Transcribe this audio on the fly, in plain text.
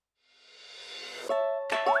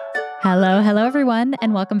Hello, everyone,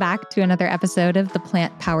 and welcome back to another episode of the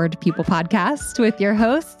Plant Powered People podcast with your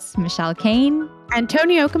hosts, Michelle Kane and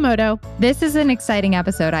Tony Okamoto. This is an exciting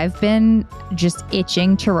episode. I've been just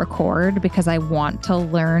itching to record because I want to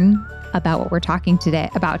learn about what we're talking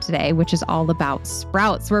about today, which is all about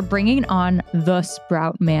sprouts. We're bringing on the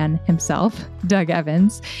sprout man himself, Doug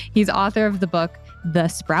Evans. He's author of the book, The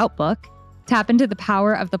Sprout Book. Tap into the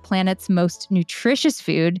power of the planet's most nutritious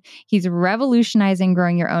food. He's revolutionizing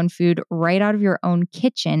growing your own food right out of your own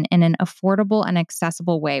kitchen in an affordable and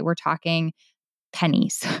accessible way. We're talking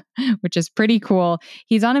pennies, which is pretty cool.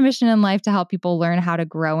 He's on a mission in life to help people learn how to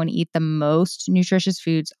grow and eat the most nutritious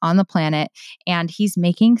foods on the planet. And he's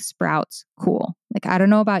making sprouts cool. Like, I don't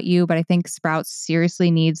know about you, but I think Sprouts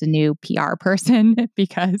seriously needs a new PR person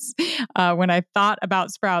because when I thought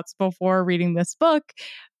about Sprouts before reading this book,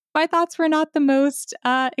 my thoughts were not the most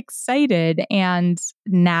excited. And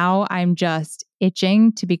now I'm just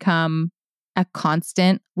itching to become a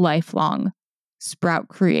constant, lifelong sprout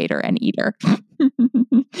creator and eater.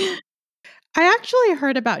 I actually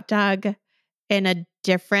heard about Doug in a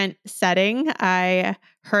different setting. I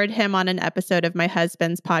heard him on an episode of my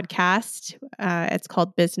husband's podcast. It's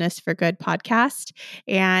called Business for Good podcast.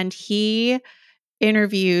 And he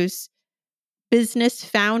interviews business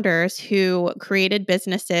founders who created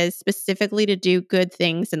businesses specifically to do good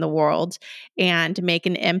things in the world and make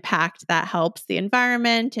an impact that helps the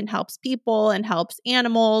environment and helps people and helps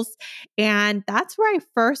animals. And that's where I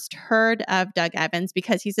first heard of Doug Evans,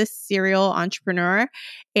 because he's a serial entrepreneur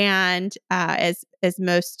and is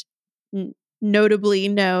most notably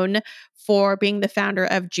known for being the founder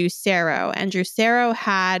of Juicero. And Juicero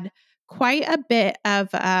had quite a bit of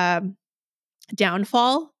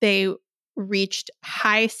downfall. They reached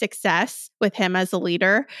high success with him as a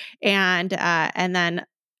leader, and then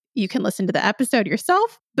you can listen to the episode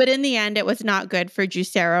yourself. But in the end, it was not good for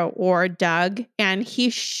Juicero or Doug, and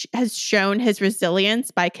he has shown his resilience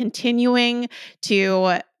by continuing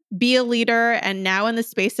to be a leader. And now in the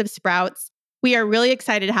space of sprouts, we are really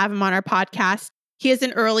excited to have him on our podcast. He is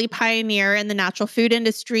an early pioneer in the natural food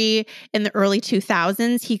industry. In the early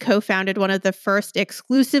 2000s, he co-founded one of the first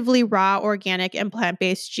exclusively raw, organic, and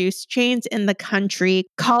plant-based juice chains in the country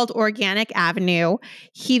called Organic Avenue.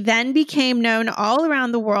 He then became known all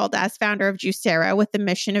around the world as founder of Juicero with the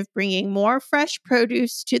mission of bringing more fresh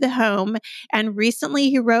produce to the home. And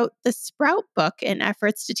recently, he wrote the Sprout Book in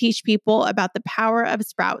efforts to teach people about the power of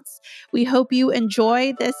sprouts. We hope you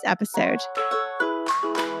enjoy this episode.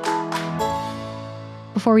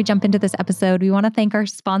 Before we jump into this episode, we want to thank our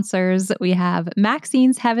sponsors. We have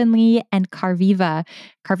Maxine's Heavenly and Carviva.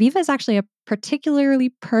 Carviva is actually a particularly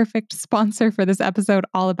perfect sponsor for this episode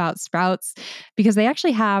all about sprouts because they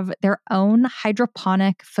actually have their own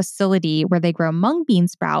hydroponic facility where they grow mung bean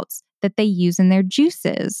sprouts that they use in their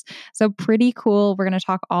juices. So pretty cool. We're going to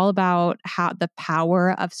talk all about how the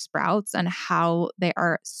power of sprouts and how they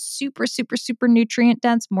are super, super, super nutrient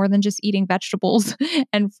dense, more than just eating vegetables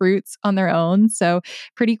and fruits on their own. So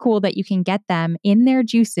pretty cool that you can get them in their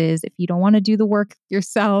juices. If you don't want to do the work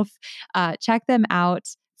yourself, check them out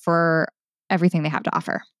for everything they have to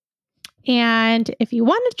offer. And if you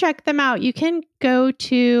want to check them out, you can go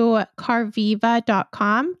to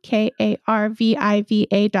carviva.com,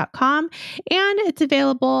 KARVIVA.com, and it's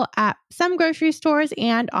available at some grocery stores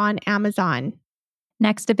and on Amazon.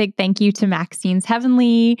 Next, a big thank you to Maxine's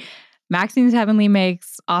Heavenly. Maxine's Heavenly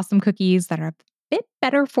makes awesome cookies that are a bit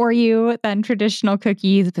better for you than traditional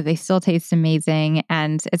cookies, but they still taste amazing.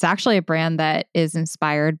 And it's actually a brand that is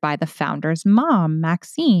inspired by the founder's mom,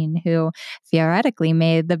 Maxine, who theoretically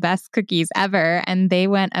made the best cookies ever. And they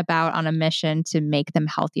went about on a mission to make them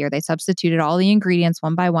healthier. They substituted all the ingredients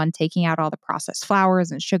one by one, taking out all the processed flours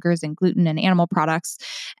and sugars and gluten and animal products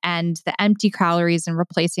and the empty calories and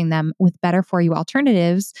replacing them with better for you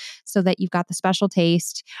alternatives so that you've got the special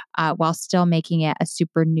taste while still making it a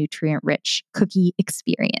super nutrient rich cookie experience.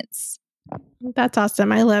 That's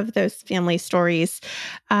awesome. I love those family stories.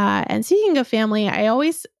 And speaking of family, I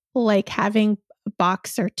always like having a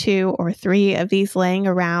box or 2 or 3 of these laying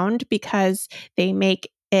around because they make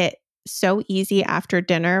it so easy after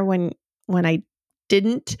dinner when I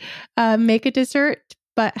didn't make a dessert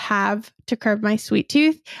but have to curb my sweet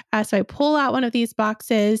tooth. So I pull out one of these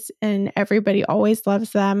boxes and everybody always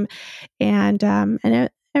loves them. And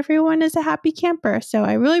everyone is a happy camper. So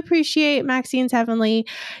I really appreciate Maxine's Heavenly.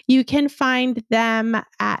 You can find them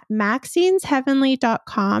at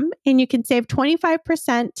maxinesheavenly.com and you can save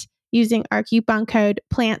 25% using our coupon code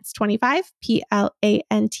PLANTS25,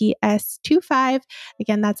 PLANTS25.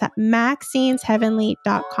 Again, that's at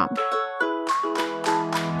maxinesheavenly.com.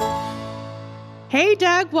 Hey,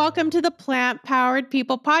 Doug, welcome to the Plant Powered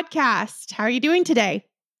People podcast. How are you doing today?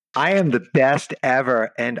 I am the best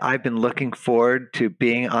ever, and I've been looking forward to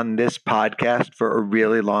being on this podcast for a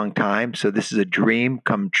really long time. So this is a dream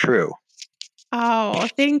come true. Oh,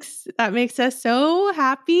 thanks. That makes us so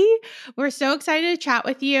happy. We're so excited to chat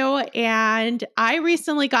with you. And I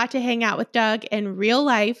recently got to hang out with Doug in real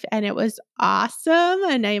life, and it was awesome.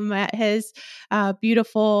 And I met his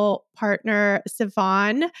beautiful partner,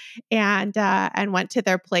 Sivan, and went to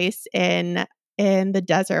their place in the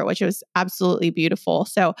desert, which was absolutely beautiful.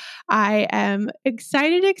 So I am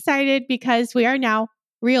excited because we are now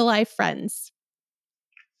real life friends.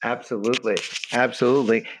 Absolutely.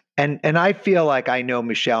 Absolutely. And I feel like I know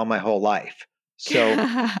Michelle my whole life. So Me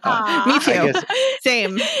too. I guess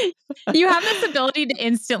Same. You have this ability to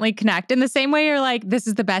instantly connect in the same way you're like, this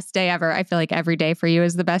is the best day ever. I feel like every day for you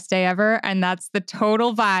is the best day ever. And that's the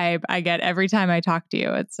total vibe I get every time I talk to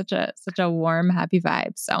you. It's such a warm, happy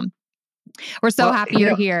vibe. So we're so happy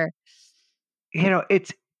you're here.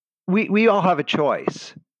 It's we all have a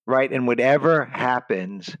choice, right? And whatever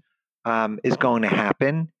happens is going to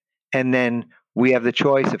happen. And then we have the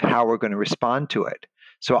choice of how we're going to respond to it.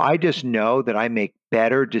 So I just know that I make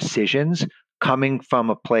better decisions coming from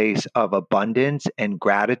a place of abundance and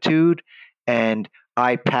gratitude. And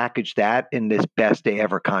I package that in this best day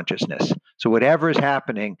ever consciousness. So whatever is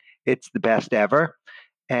happening, it's the best ever.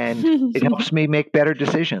 And it helps me make better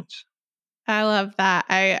decisions. I love that.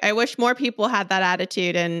 I wish more people had that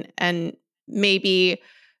attitude, and maybe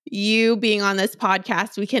you being on this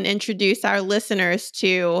podcast, we can introduce our listeners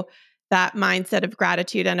to that mindset of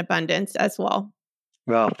gratitude and abundance as well.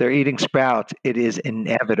 Well, if they're eating sprouts, it is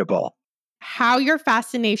inevitable. How your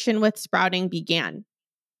fascination with sprouting began.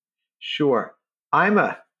 Sure. I'm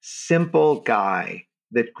a simple guy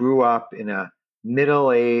that grew up in a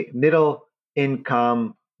middle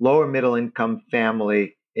income, lower middle income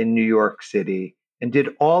family in New York City and did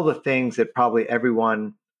all the things that probably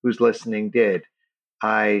everyone who's listening did.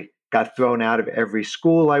 I got thrown out of every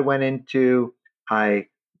school I went into. I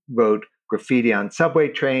wrote graffiti on subway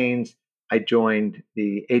trains. I joined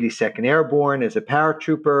the 82nd Airborne as a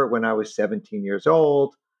paratrooper when I was 17 years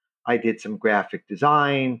old. I did some graphic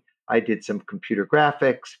design. I did some computer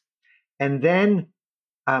graphics. And then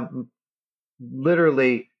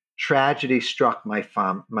literally tragedy struck my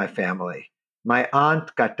family. My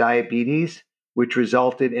aunt got diabetes, which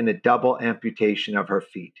resulted in a double amputation of her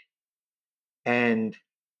feet. And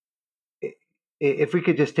if we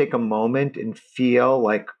could just take a moment and feel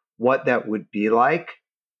like what that would be like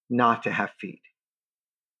not to have feet.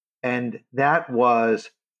 And that was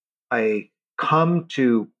a come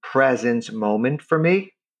to presence moment for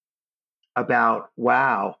me about,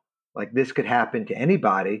 wow, like this could happen to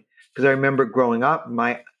anybody. Because I remember growing up,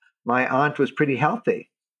 my aunt was pretty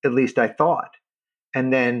healthy, at least I thought.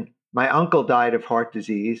 And then my uncle died of heart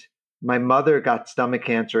disease. My mother got stomach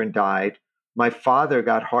cancer and died. My father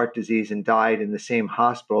got heart disease and died in the same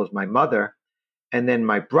hospital as my mother. And then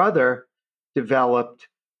my brother developed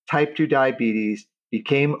type 2 diabetes,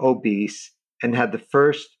 became obese, and had the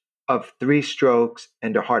first of 3 strokes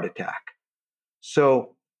and a heart attack.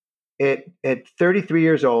 So at 33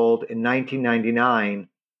 years old in 1999,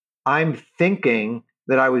 I'm thinking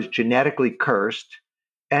that I was genetically cursed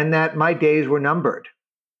and that my days were numbered.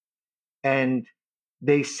 And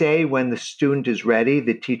they say when the student is ready,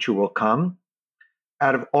 the teacher will come.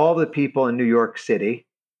 Out of all the people in New York City,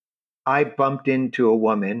 I bumped into a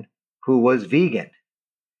woman who was vegan.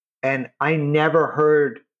 And I never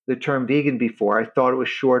heard the term vegan before. I thought it was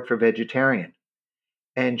short for vegetarian.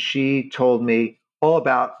 And she told me all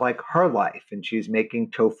about like her life. And she's making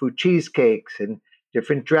tofu cheesecakes and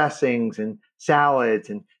different dressings and salads.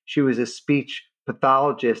 And she was a speech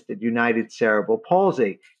pathologist at United Cerebral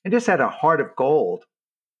Palsy and just had a heart of gold.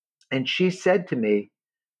 And she said to me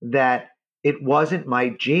that it wasn't my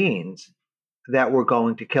genes that were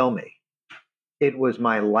going to kill me. It was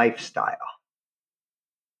my lifestyle.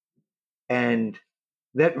 And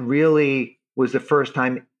that really was the first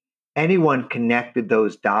time anyone connected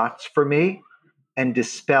those dots for me and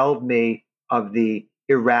dispelled me of the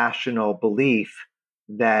irrational belief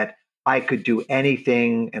that I could do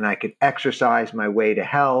anything and I could exercise my way to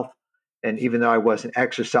health. And even though I wasn't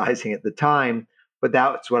exercising at the time, but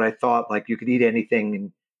that's what I thought, like you could eat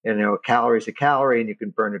anything and a calorie is a calorie and you can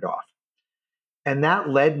burn it off. And that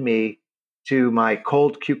led me to my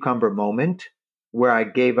cold cucumber moment where I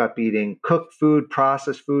gave up eating cooked food,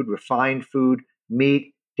 processed food, refined food,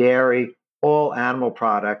 meat, dairy, all animal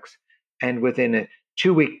products. And within a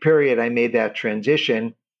 2-week period, I made that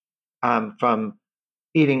transition from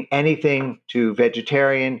eating anything to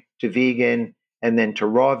vegetarian to vegan and then to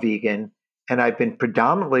raw vegan. and I've been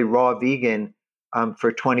predominantly raw vegan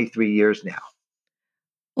for 23 years now.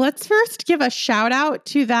 Let's first give a shout out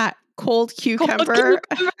to that cold cucumber.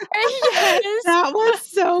 Yes. That was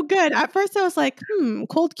so good. At first I was like,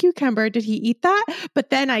 cold cucumber, did he eat that? But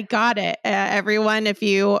then I got it. Everyone, if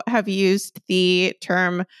you have used the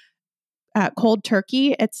term cold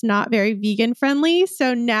turkey, it's not very vegan friendly.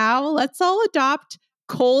 So now let's all adopt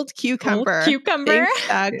cold cucumber. Cold cucumber. Thanks,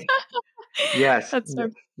 Doug. Yes. That's so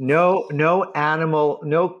No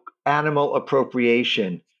animal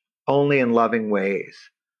appropriation, only in loving ways.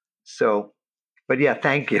 So, but yeah,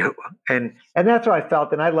 thank you. And that's what I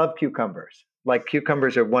felt. And I love cucumbers. Like,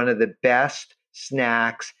 cucumbers are one of the best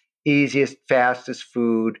snacks, easiest, fastest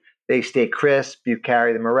food. They stay crisp. You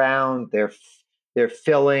carry them around. They're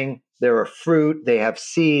filling. They're a fruit. They have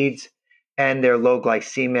seeds, and they're low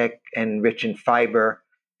glycemic and rich in fiber.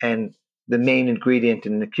 And the main ingredient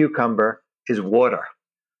in the cucumber is water.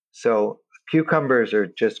 So cucumbers are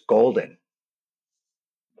just golden.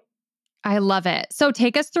 I love it. So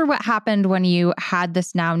take us through what happened when you had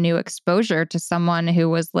this now new exposure to someone who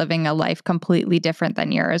was living a life completely different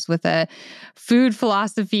than yours, with a food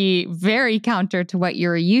philosophy very counter to what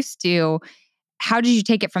you're used to. How did you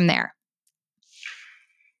take it from there?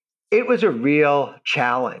 It was a real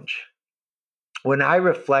challenge. When I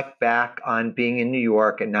reflect back on being in New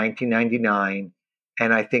York in 1999,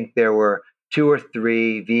 and I think there were 2 or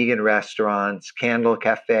 3 vegan restaurants, Candle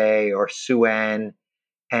Cafe or Suen,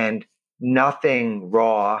 and nothing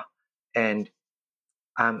raw, and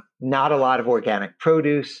not a lot of organic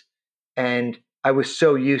produce. And I was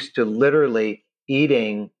so used to literally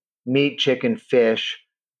eating meat, chicken, fish,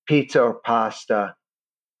 pizza or pasta,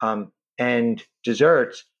 and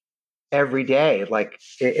desserts every day. Like,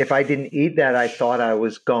 if I didn't eat that, I thought I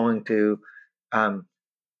was going to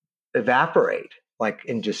evaporate, like,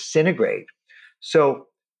 and disintegrate. So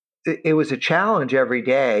it was a challenge every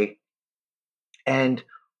day. And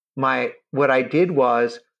what I did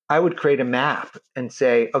was I would create a map and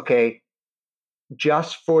say, okay,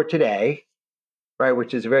 just for today, right,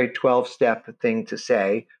 which is a very 12-step thing to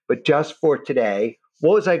say, but just for today,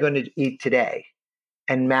 what was I going to eat today?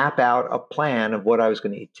 And map out a plan of what I was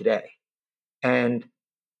going to eat today. And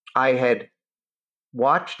I had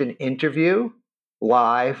watched an interview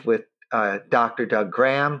live with Dr. Doug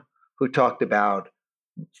Graham, who talked about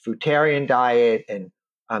fruitarian diet and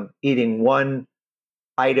eating one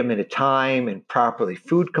item at a time and properly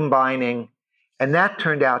food combining. And that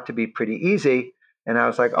turned out to be pretty easy. And I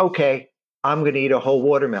was like, okay, I'm going to eat a whole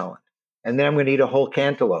watermelon. And then I'm going to eat a whole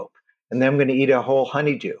cantaloupe. And then I'm going to eat a whole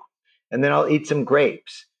honeydew. And then I'll eat some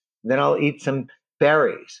grapes. And then I'll eat some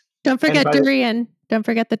berries. Don't forget durian. Don't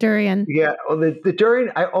forget the durian. Yeah, well, the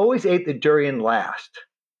durian, I always ate the durian last,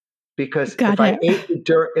 because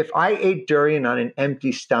if I ate durian on an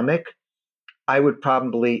empty stomach, I would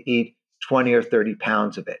probably eat 20 or 30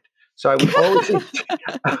 pounds of it. So I would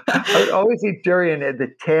always eat durian at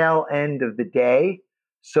the tail end of the day,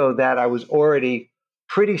 so that I was already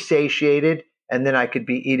pretty satiated, and then I could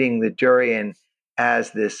be eating the durian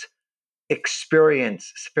as this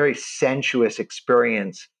experience, very sensuous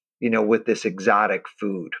experience, with this exotic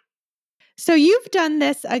food. So you've done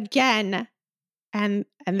this again, and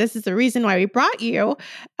this is the reason why we brought you,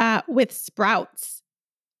 with Sprouts,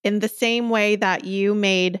 in the same way that you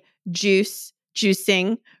made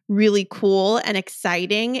juicing really cool and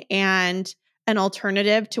exciting and an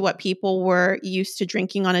alternative to what people were used to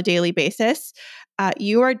drinking on a daily basis.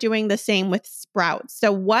 You are doing the same with Sprouts.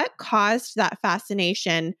 So what caused that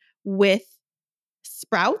fascination with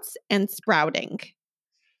Sprouts and sprouting?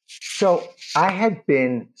 So I had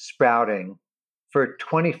been sprouting for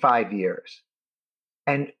 25 years,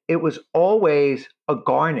 and it was always a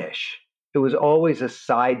garnish. It was always a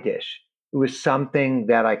side dish. It was something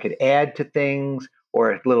that I could add to things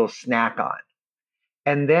or a little snack on.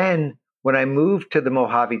 And then when I moved to the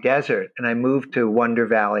Mojave Desert and I moved to Wonder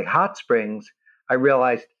Valley Hot Springs, I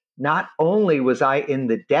realized not only was I in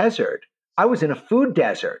the desert, I was in a food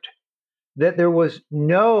desert, that there was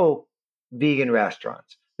no vegan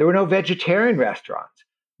restaurants. There were no vegetarian restaurants.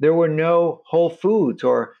 There were no Whole Foods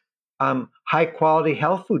or high quality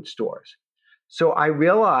health food stores. So I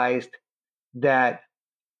realized that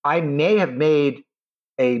I may have made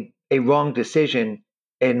a wrong decision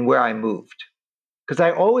in where I moved, because I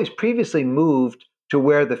always previously moved to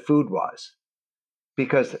where the food was,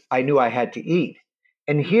 because I knew I had to eat.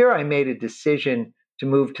 And here I made a decision to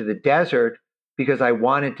move to the desert because I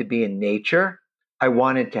wanted to be in nature. I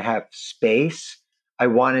wanted to have space. I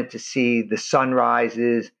wanted to see the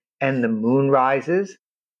sunrises and the moonrises.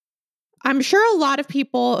 I'm sure a lot of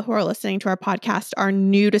people who are listening to our podcast are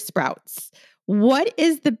new to Sprouts. What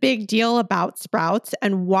is the big deal about sprouts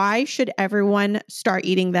and why should everyone start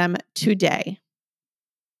eating them today?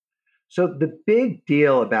 So the big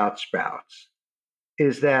deal about sprouts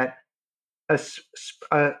is that a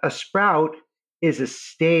sprout is a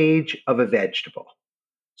stage of a vegetable.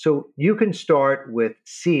 So you can start with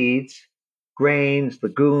seeds, grains,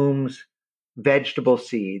 legumes, vegetable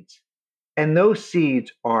seeds, and those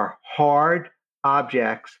seeds are hard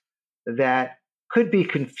objects that could be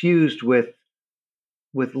confused with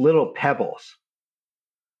little pebbles,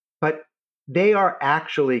 but they are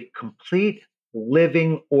actually complete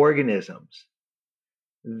living organisms,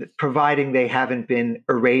 providing they haven't been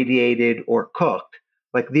irradiated or cooked.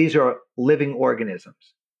 Like these are living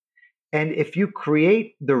organisms. And if you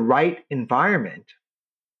create the right environment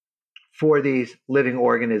for these living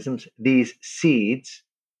organisms, these seeds,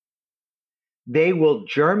 they will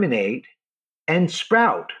germinate and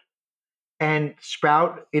sprout. And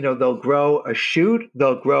sprout, they'll grow a shoot,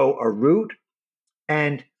 they'll grow a root.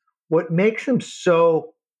 And what makes them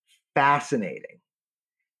so fascinating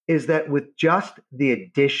is that with just the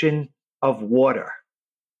addition of water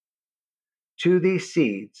to these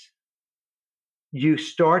seeds, you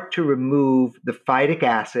start to remove the phytic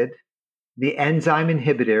acid, the enzyme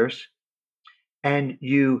inhibitors, and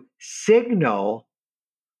you signal,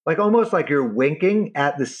 like almost like you're winking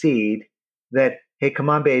at the seed that, hey, come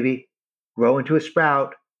on, baby, grow into a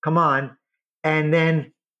sprout, come on. And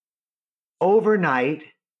then overnight,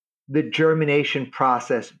 the germination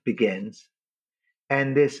process begins,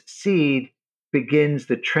 and this seed begins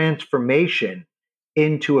the transformation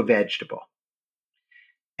into a vegetable.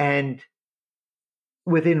 And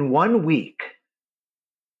within 1 week,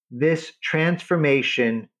 this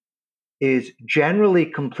transformation is generally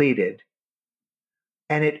completed,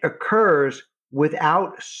 and it occurs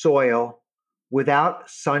without soil, without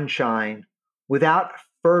sunshine, without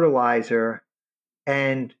fertilizer,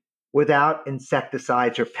 and without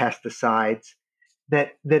insecticides or pesticides,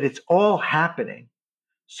 that it's all happening.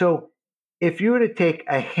 So if you were to take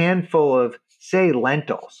a handful of, say,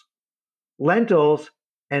 lentils,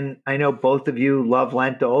 and I know both of you love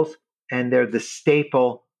lentils, and they're the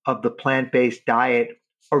staple of the plant-based diet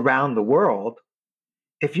around the world.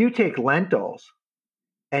 If you take lentils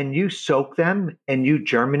and you soak them and you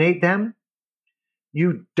germinate them,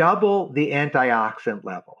 you double the antioxidant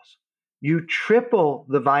levels, you triple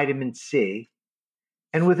the vitamin C,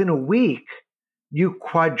 and within a week, you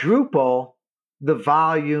quadruple the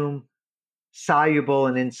volume, soluble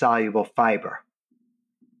and insoluble fiber.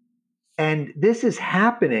 And this is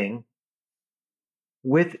happening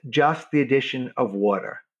with just the addition of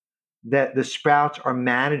water, that the sprouts are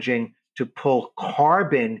managing to pull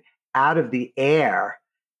carbon out of the air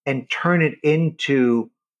and turn it into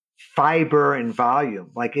fiber and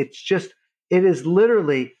volume. Like it is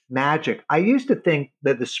literally magic. I used to think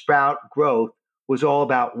that the sprout growth was all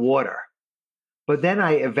about water, but then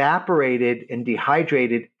I evaporated and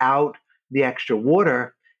dehydrated out the extra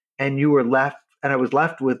water, and I was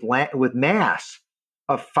left with mass,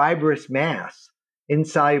 a fibrous mass,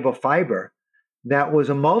 insoluble fiber that was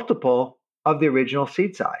a multiple of the original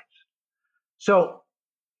seed size. So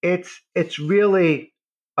it's really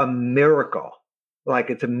a miracle.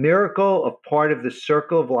 Like it's a miracle of part of the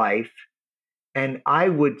circle of life. And I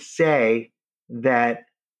would say that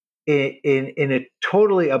in a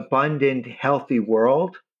totally abundant, healthy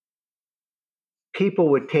world, people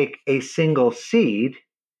would take a single seed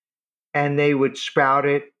and they would sprout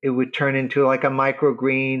it. It would turn into like a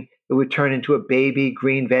microgreen. It would turn into a baby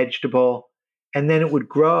green vegetable. And then it would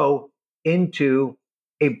grow into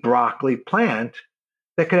a broccoli plant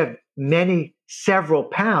that could have several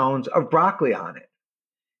pounds of broccoli on it.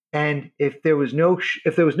 And if there was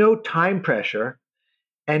no time pressure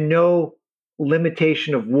and no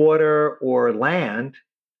limitation of water or land,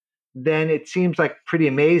 then it seems like pretty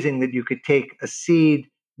amazing that you could take a seed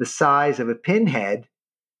the size of a pinhead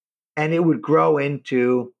and it would grow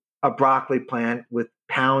into a broccoli plant with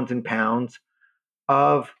pounds and pounds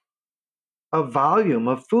of volume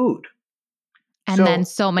of food. And then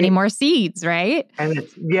so many more seeds, right? And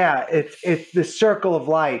it's the circle of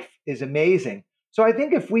life is amazing. So I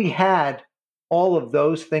think if we had all of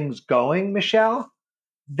those things going, Michelle,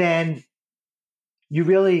 then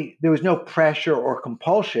there was no pressure or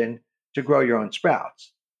compulsion to grow your own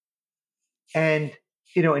sprouts. And,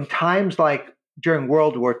 in times like during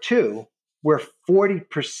World War II, where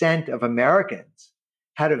 40% of Americans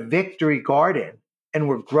had a victory garden and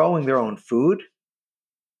were growing their own food,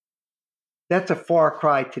 that's a far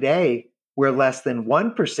cry today where less than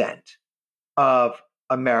 1% of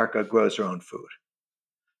America grows their own food.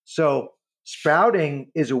 So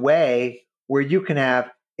sprouting is a way where you can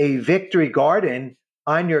have a victory garden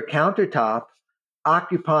on your countertop,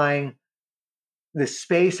 occupying the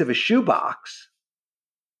space of a shoebox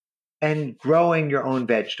and growing your own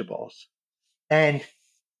vegetables. And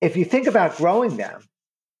if you think about growing them,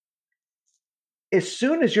 as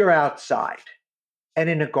soon as you're outside and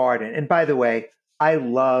in a garden, and by the way, I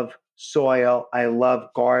love soil, I love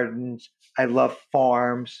gardens, I love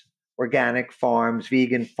farms, organic farms,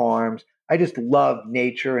 vegan farms. I just love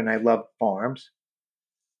nature and I love farms.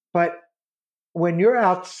 But when you're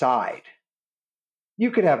outside,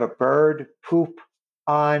 you could have a bird poop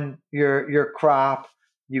on your crop.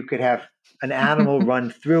 You could have an animal run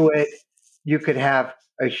through it. You could have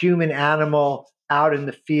a human animal out in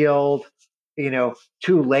the field,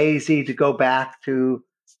 too lazy to go back to,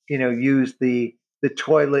 use the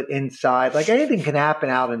toilet inside. Like anything can happen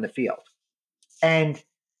out in the field. And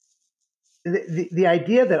the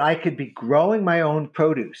idea that I could be growing my own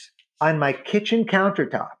produce on my kitchen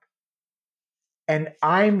countertop, and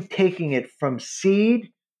I'm taking it from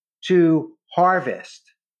seed to harvest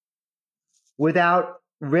without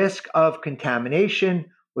risk of contamination,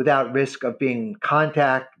 without risk of being in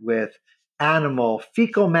contact with animal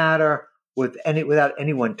fecal matter, without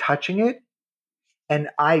anyone touching it. And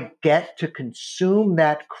I get to consume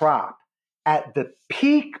that crop at the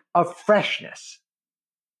peak of freshness.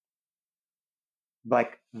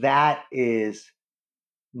 Like that is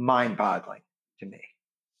mind-boggling to me.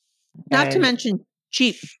 Not to mention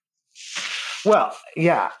cheap. Well,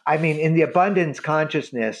 yeah. I mean, in the abundance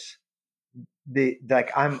consciousness,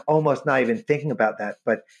 I'm almost not even thinking about that.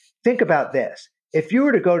 But think about this. If you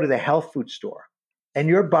were to go to the health food store and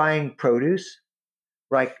you're buying produce,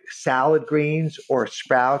 like salad greens or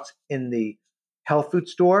sprouts in the health food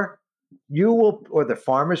store, or the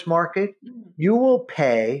farmer's market, you will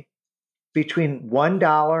pay between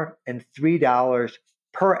 $1 and $3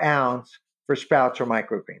 per ounce for sprouts or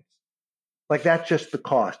microgreens. Like that's just the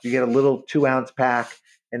cost. You get a little 2-ounce pack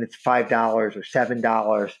and it's $5 or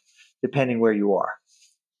 $7, depending where you are.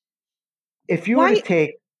 If you were to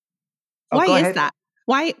take, why is that?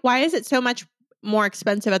 Why is it so much more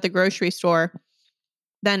expensive at the grocery store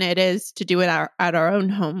than it is to do it at our own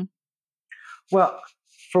home? Well,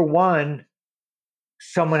 for one,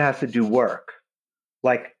 someone has to do work.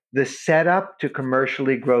 Like the setup to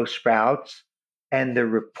commercially grow sprouts and the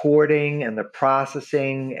reporting and the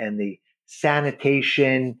processing and the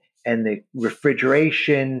sanitation and the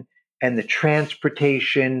refrigeration and the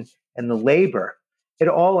transportation and the labor, it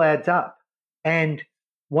all adds up. And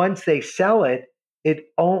once they sell it,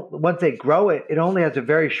 once they grow it, it only has a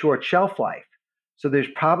very short shelf life. So there's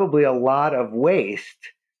probably a lot of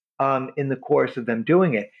waste in the course of them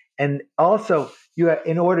doing it. And also,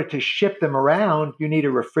 in order to ship them around, you need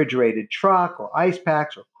a refrigerated truck or ice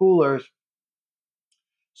packs or coolers.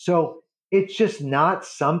 So it's just not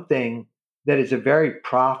something that is a very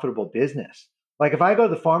profitable business. Like if I go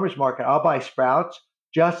to the farmer's market, I'll buy sprouts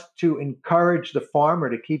just to encourage the farmer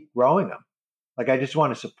to keep growing them. Like I just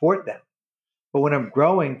want to support them. But when I'm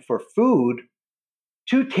growing for food,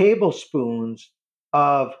 2 tablespoons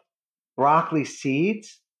of broccoli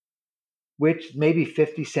seeds, which maybe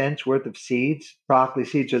 50 cents worth of seeds. Broccoli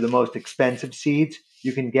seeds are the most expensive seeds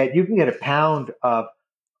you can get. You can get a pound of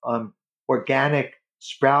organic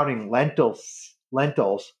sprouting lentils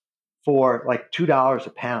for like $2 a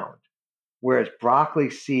pound, whereas broccoli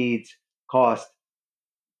seeds cost,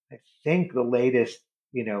 I think the latest,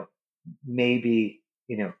 maybe,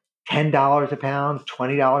 $10 a pound,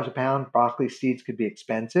 $20 a pound. Broccoli seeds could be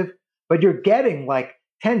expensive, but you're getting like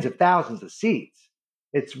tens of thousands of seeds.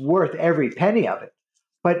 It's worth every penny of it.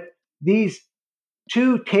 But these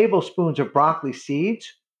 2 tablespoons of broccoli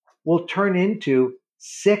seeds will turn into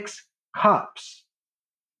 6 cups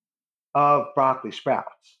of broccoli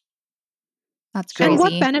sprouts. That's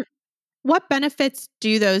crazy. And what benefits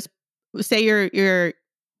do those, say you're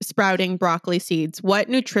sprouting broccoli seeds, what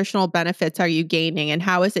nutritional benefits are you gaining and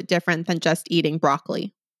how is it different than just eating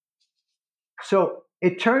broccoli? So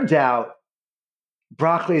it turns out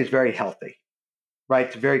broccoli is very healthy, right?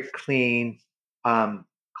 It's a very clean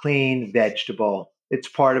vegetable. It's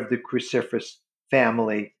part of the cruciferous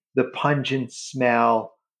family. The pungent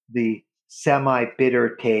smell, the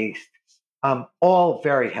semi-bitter taste, all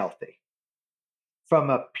very healthy. From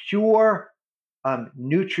a pure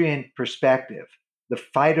nutrient perspective, the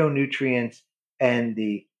phytonutrients and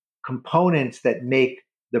the components that make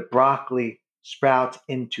the broccoli sprouts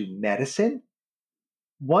into medicine,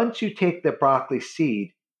 once you take the broccoli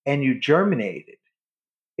seed and you germinate it,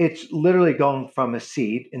 it's literally going from a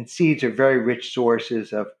seed, and seeds are very rich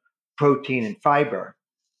sources of protein and fiber.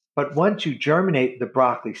 But once you germinate the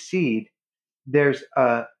broccoli seed, there's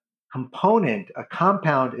a component, a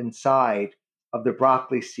compound inside of the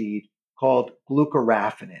broccoli seed called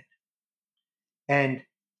glucoraphanin. And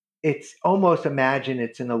it's almost, imagine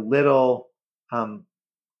it's in a little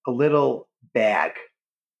bag,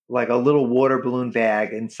 like a little water balloon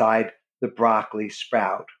bag inside the broccoli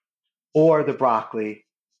sprout or the broccoli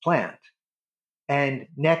plant. And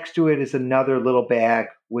next to it is another little bag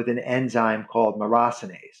with an enzyme called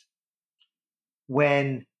myrosinase.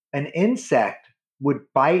 When an insect would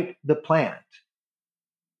bite the plant,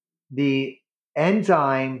 the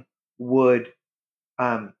enzyme would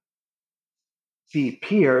be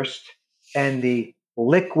pierced and the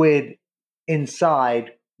liquid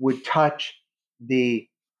inside would touch the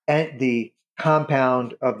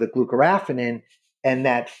compound of the glucoraphanin, and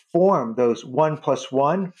that form, those 1 +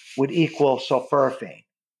 1 would equal sulforaphane.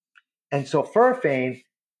 And sulforaphane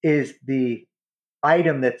is the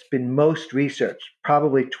item that's been most researched,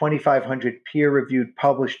 probably 2,500 peer-reviewed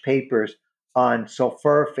published papers on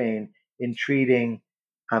sulforaphane in treating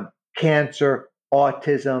cancer,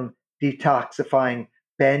 autism, detoxifying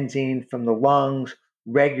benzene from the lungs,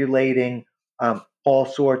 regulating all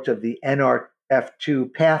sorts of the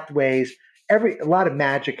NRF2 pathways. A lot of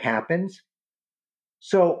magic happens.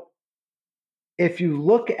 So if you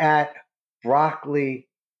look at broccoli,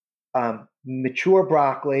 mature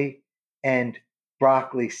broccoli and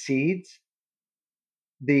broccoli seeds,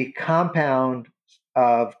 the compound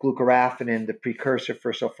of glucoraphanin, the precursor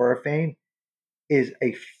for sulforaphane, is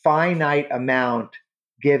a finite amount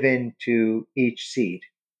given to each seed.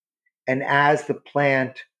 And as the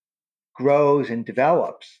plant grows and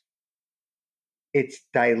develops, it's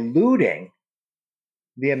diluting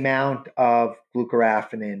the amount of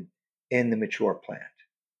glucoraphanin in the mature plant.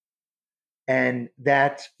 And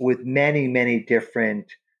that's with many, many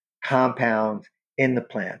different compounds in the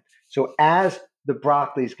plant. So as the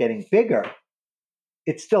broccoli is getting bigger,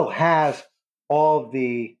 it still has all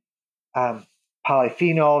the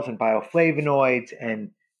polyphenols and bioflavonoids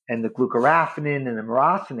and the glucoraphanin and the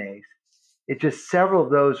myrosinase. It just, several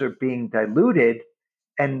of those are being diluted,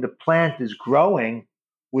 and the plant is growing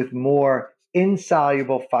with more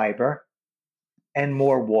insoluble fiber and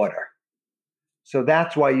more water. So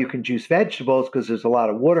that's why you can juice vegetables, because there's a lot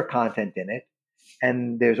of water content in it.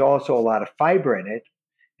 And there's also a lot of fiber in it.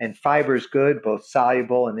 And fiber is good, both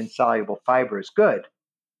soluble and insoluble fiber is good.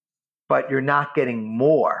 But you're not getting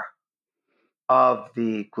more of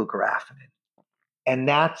the glucoraphanin. And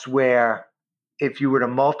that's where, if you were to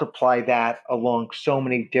multiply that along so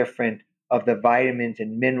many different of the vitamins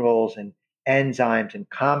and minerals and enzymes and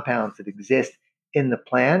compounds that exist in the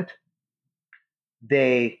plant,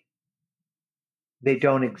 they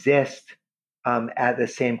don't exist at the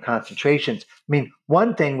same concentrations. I mean,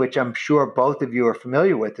 one thing which I'm sure both of you are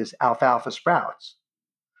familiar with is alfalfa sprouts.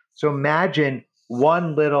 So imagine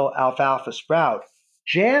one little alfalfa sprout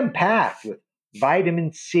jam-packed with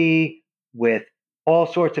vitamin C, with all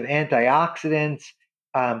sorts of antioxidants,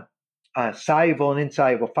 soluble and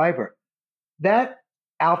insoluble fiber. That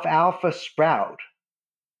alfalfa sprout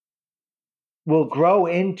will grow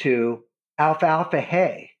into alfalfa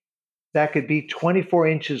hay that could be 24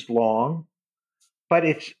 inches long, but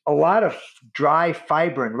it's a lot of dry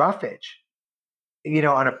fiber and roughage.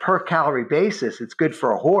 On a per calorie basis, it's good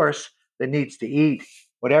for a horse that needs to eat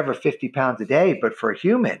whatever 50 pounds a day, but for a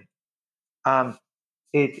human,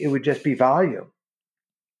 it would just be volume.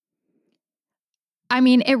 I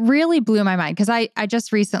mean, it really blew my mind because I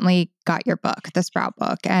just recently got your book, the Sprout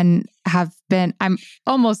book, and I'm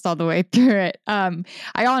almost all the way through it. I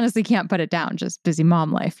honestly can't put it down, just busy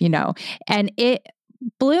mom life, and it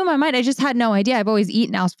blew my mind. I just had no idea. I've always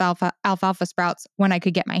eaten alfalfa sprouts when I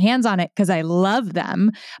could get my hands on it because I love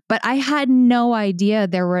them, but I had no idea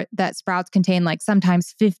that sprouts contain like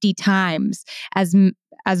sometimes 50 times as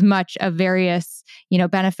much of various,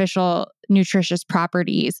 beneficial nutritious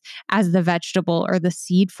properties as the vegetable or the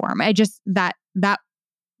seed form. That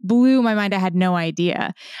blew my mind. I had no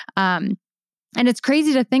idea. And it's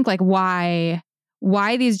crazy to think like why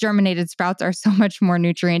these germinated sprouts are so much more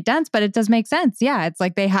nutrient dense, but it does make sense. Yeah. It's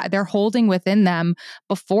like they're holding within them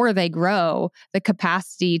before they grow the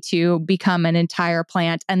capacity to become an entire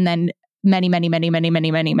plant and then many, many, many, many,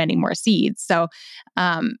 many, many, many more seeds. So,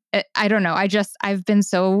 I don't know. I've been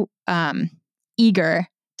so, eager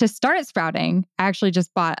to start sprouting. I actually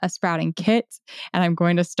just bought a sprouting kit and I'm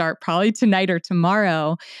going to start probably tonight or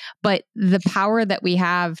tomorrow. But the power that we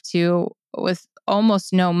have to, with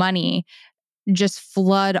almost no money, just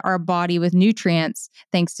flood our body with nutrients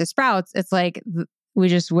thanks to sprouts. It's like,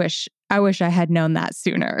 I wish I had known that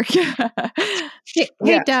sooner.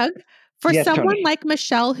 Hey, Doug, for Yes, someone Tony. like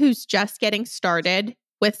Michelle who's just getting started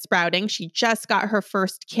with sprouting. She just got her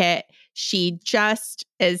first kit. She just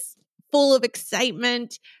is full of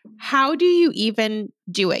excitement. How do you even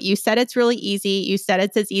do it? You said it's really easy. You said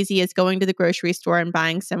it's as easy as going to the grocery store and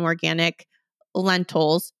buying some organic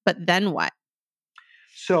lentils, but then what?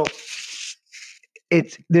 So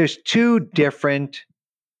there's two different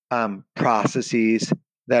processes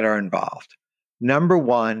that are involved. Number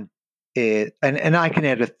one is, and I can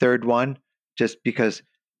add a third one just because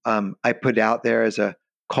I put out there as a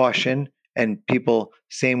caution, and people,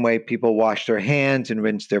 same way people wash their hands and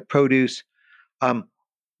rinse their produce,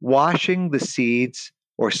 washing the seeds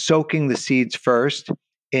or soaking the seeds first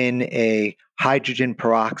in a hydrogen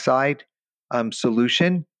peroxide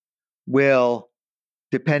solution will,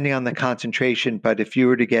 depending on the concentration, but if you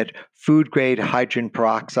were to get food grade hydrogen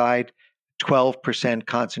peroxide, 12%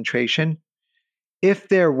 concentration, if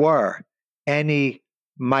there were any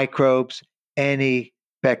microbes, any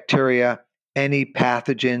bacteria, any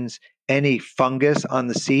pathogens, any fungus on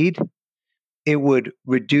the seed, it would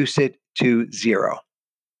reduce it to zero.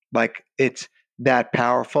 Like, it's that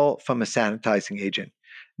powerful from a sanitizing agent.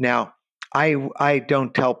 Now, I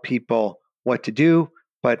don't tell people what to do,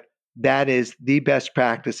 but that is the best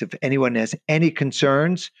practice. If anyone has any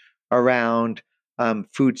concerns around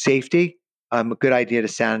food safety, a good idea to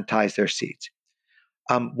sanitize their seeds.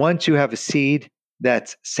 Once you have a seed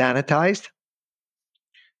that's sanitized,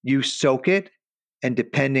 you soak it, and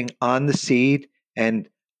depending on the seed, and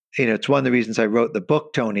it's one of the reasons I wrote the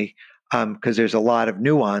book, Tony, because there's a lot of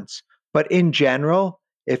nuance. But in general,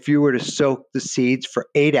 if you were to soak the seeds for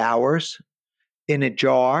 8 hours in a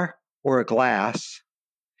jar or a glass,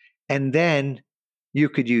 and then you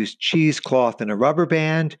could use cheesecloth and a rubber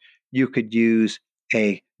band, you could use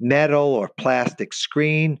a metal or plastic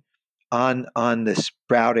screen on the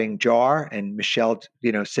sprouting jar. And Michelle,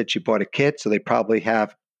 said she bought a kit, so they probably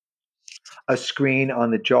have a screen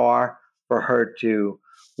on the jar for her to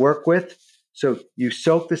work with. So you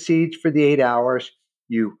soak the seeds for the 8 hours,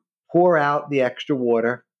 you pour out the extra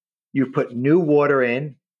water, you put new water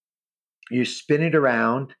in, you spin it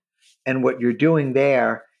around, and what you're doing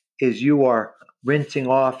there is you are rinsing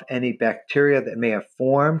off any bacteria that may have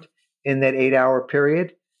formed in that 8-hour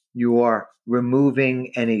period. You are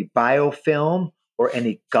removing any biofilm or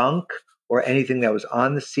any gunk or anything that was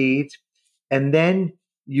on the seeds. And then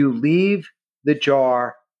you leave the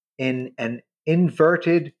jar in an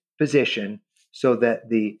inverted position so that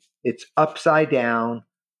it's upside down,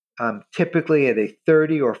 typically at a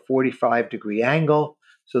 30 or 45 degree angle,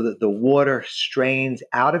 so that the water strains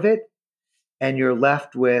out of it, and you're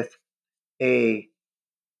left with a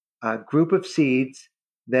group of seeds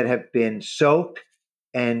that have been soaked,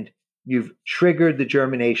 and you've triggered the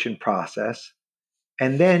germination process.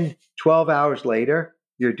 And then 12 hours later,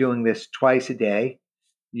 you're doing this twice a day.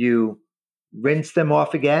 You rinse them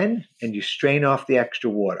off again, and you strain off the extra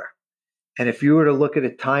water. And if you were to look at a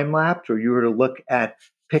time lapse, or you were to look at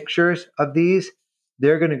pictures of these,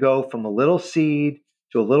 they're going to go from a little seed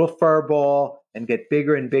to a little fur ball and get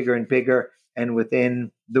bigger and bigger and bigger. And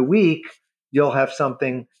within the week, you'll have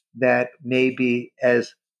something that may be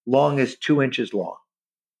as long as 2 inches long.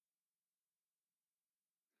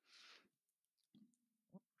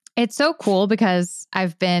 It's so cool because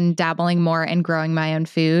I've been dabbling more in growing my own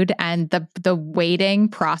food, and the waiting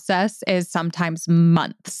process is sometimes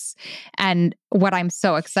months. And what I'm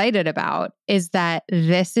so excited about is that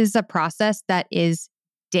this is a process that is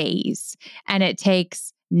days, and it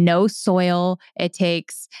takes no soil. It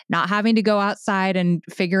takes not having to go outside and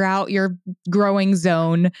figure out your growing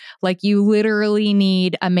zone. Like, you literally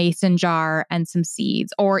need a mason jar and some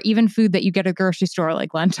seeds, or even food that you get at a grocery store,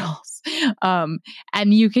 like lentils. And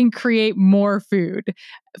you can create more food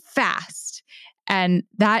fast. And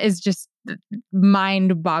that is just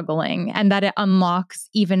mind boggling. And that it unlocks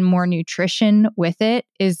even more nutrition with it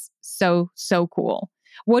is so, so cool.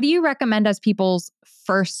 What do you recommend as people's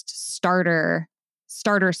first starter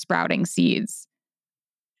sprouting seeds?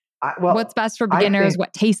 What's best for beginners?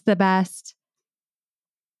 What tastes the best?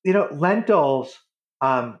 Lentils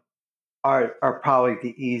are probably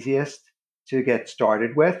the easiest to get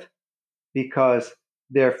started with because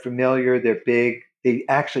they're familiar, they're big, they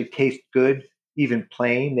actually taste good, even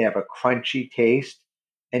plain. They have a crunchy taste,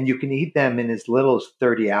 and you can eat them in as little as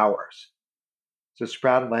 30 hours. So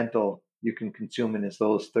sprouted lentil, you can consume in as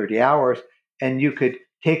little as 30 hours, and you could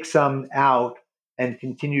take some out and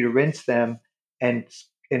continue to rinse them and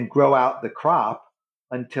grow out the crop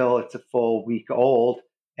until it's a full week old.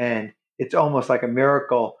 And it's almost like a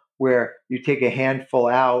miracle where you take a handful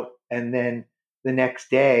out, and then the next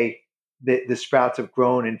day the sprouts have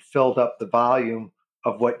grown and filled up the volume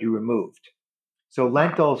of what you removed. So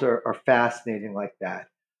lentils are fascinating like that.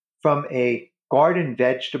 from a garden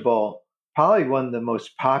vegetable, probably one of the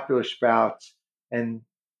most popular sprouts and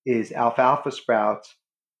is alfalfa sprouts,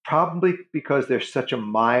 probably because they're such a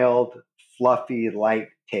mild, fluffy, light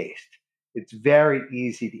taste. It's very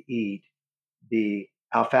easy to eat, the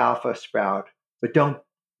alfalfa sprout, but don't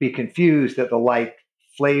be confused that the light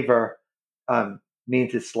flavor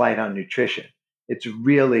means it's light on nutrition. It's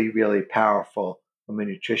really, really powerful from a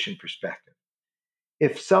nutrition perspective.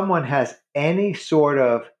 If someone has any sort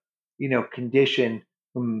of, condition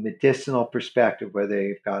from a medicinal perspective, where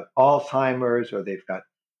they've got Alzheimer's or they've got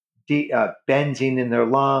benzene in their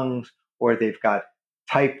lungs, or they've got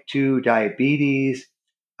type 2 diabetes,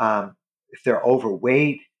 if they're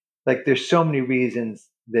overweight, like there's so many reasons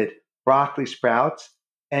that broccoli sprouts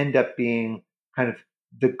end up being kind of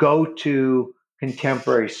the go-to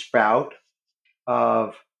contemporary sprout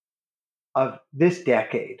of this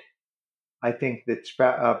decade. I think that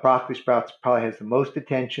broccoli sprouts probably has the most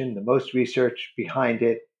attention, the most research behind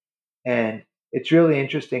it, and it's really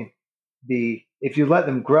interesting. If you let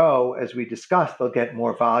them grow, as we discussed, they'll get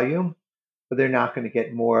more volume, but they're not going to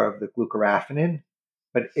get more of the glucoraphanin.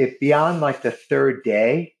 But if beyond like the third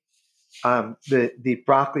day, the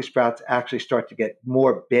broccoli sprouts actually start to get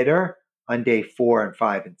more bitter on day 4 and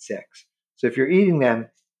 5 and 6. So if you're eating them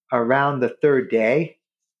around the third day,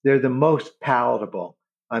 they're the most palatable,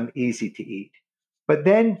 easy to eat. But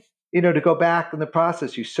then, to go back in the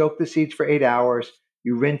process, you soak the seeds for 8 hours,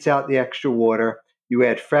 you rinse out the extra water, you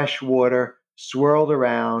add fresh water, swirled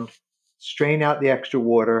around, strain out the extra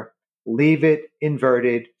water, leave it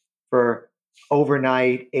inverted for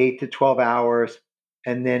overnight, 8 to 12 hours,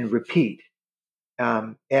 and then repeat.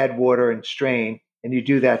 Add water and strain, and you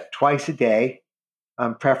do that twice a day,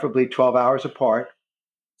 preferably 12 hours apart.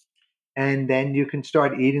 And then you can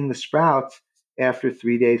start eating the sprouts after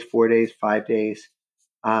 3 days, 4 days, 5 days,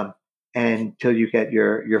 until you get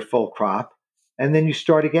your full crop. And then you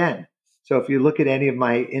start again. So if you look at any of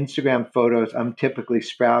my Instagram photos, I'm typically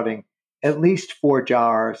sprouting at least 4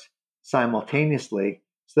 jars simultaneously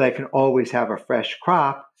so that I can always have a fresh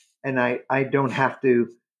crop, and I don't have to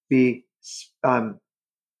be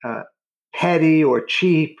petty or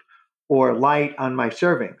cheap or light on my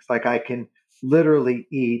servings. Like I can literally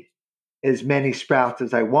eat as many sprouts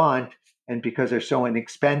as I want, and because they're so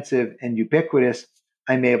inexpensive and ubiquitous,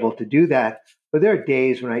 I'm able to do that. But there are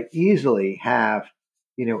days when I easily have,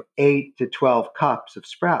 8 to 12 cups of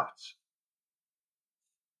sprouts.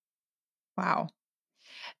 Wow.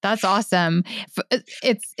 That's awesome.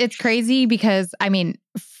 It's crazy because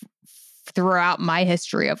throughout my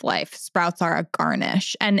history of life, sprouts are a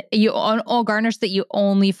garnish, and all garnish that you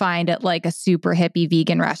only find at like a super hippie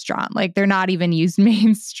vegan restaurant. Like they're not even used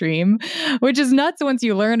mainstream, which is nuts once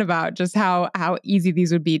you learn about just how easy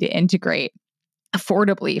these would be to integrate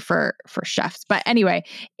affordably for chefs. But anyway,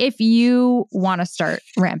 if you want to start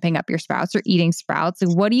ramping up your sprouts or eating sprouts,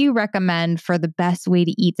 what do you recommend for the best way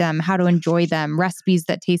to eat them, how to enjoy them, recipes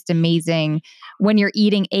that taste amazing? When you're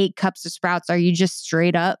eating 8 cups of sprouts, are you just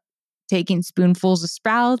straight up taking spoonfuls of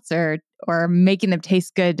sprouts or making them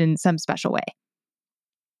taste good in some special way?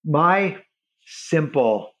 My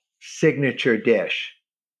simple signature dish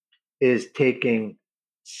is taking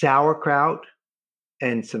sauerkraut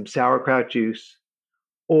and some sauerkraut juice,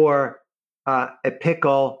 or a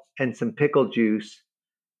pickle and some pickle juice,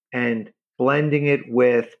 and blending it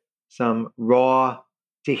with some raw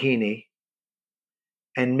tahini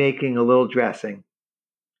and making a little dressing,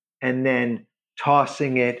 and then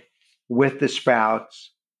tossing it with the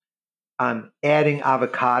sprouts. Adding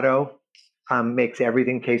avocado makes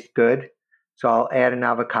everything taste good. So I'll add an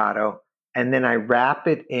avocado, and then I wrap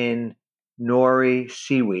it in nori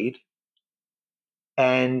seaweed,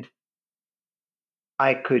 and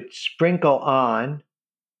I could sprinkle on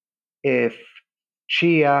if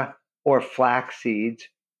chia or flax seeds,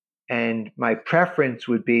 and my preference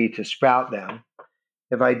would be to sprout them.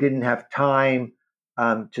 If I didn't have time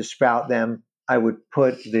to sprout them, I would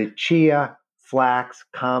put the chia flax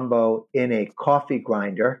combo in a coffee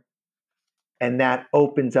grinder, and that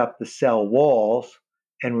opens up the cell walls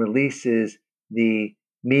and releases the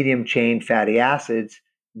medium chain fatty acids,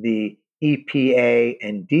 the EPA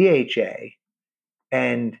and DHA,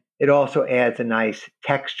 and it also adds a nice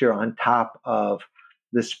texture on top of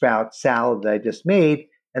the sprout salad that I just made.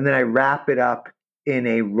 And then I wrap it up in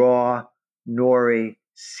a raw nori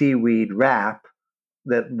seaweed wrap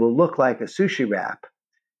that will look like a sushi wrap.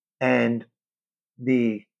 And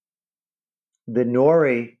the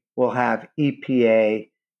nori will have EPA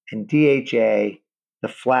and DHA, the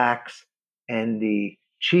flax and the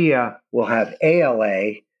chia will have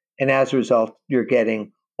ALA. And as a result, you're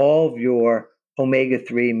getting all of your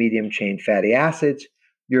omega-3 medium chain fatty acids.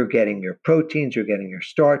 You're getting your proteins, you're getting your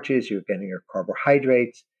starches, you're getting your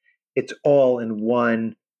carbohydrates. It's all in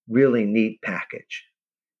one really neat package.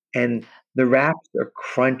 And the wraps are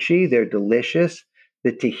crunchy, they're delicious.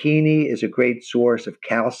 The tahini is a great source of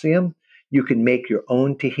calcium. You can make your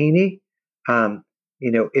own tahini. Um,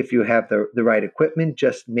 if you have the right equipment,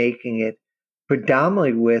 just making it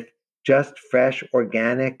predominantly with just fresh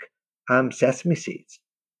organic sesame seeds.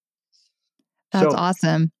 That's So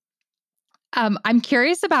awesome. I'm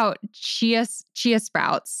curious about chia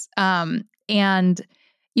sprouts. And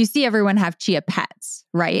you see everyone have chia pets,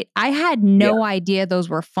 right? I had no idea those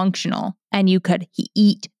were functional and you could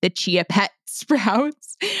eat the chia pet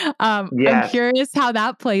sprouts. I'm yes, curious how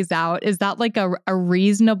that plays out. Is that like a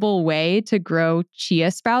reasonable way to grow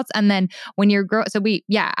chia sprouts? And then when you're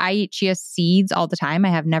I eat chia seeds all the time. I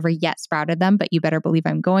have never yet sprouted them, but you better believe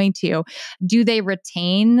I'm going to. Do they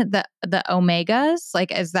retain the omegas?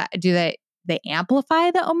 Like, do they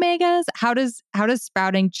amplify the omegas? How does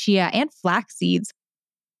sprouting chia and flax seeds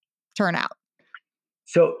turn out?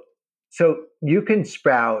 so you can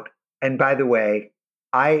sprout. And by the way,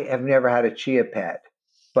 I have never had a chia pet,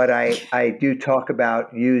 but I do talk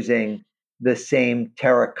about using the same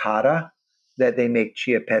terracotta that they make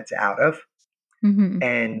chia pets out of. Mm-hmm.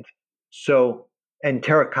 And so, and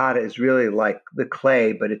terracotta is really like the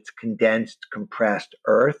clay, but it's condensed, compressed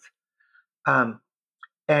earth. Um,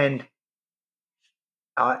 and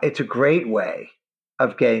it's a great way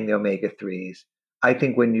of getting the omega 3s. I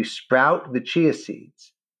think when you sprout the chia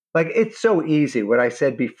seeds, like it's so easy, what I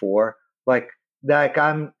said before, like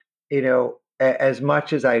I'm, as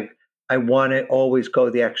much as I want to always go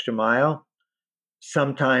the extra mile,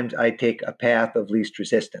 sometimes I take a path of least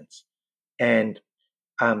resistance. And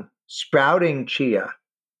sprouting chia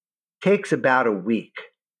takes about a week,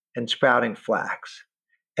 and sprouting flax.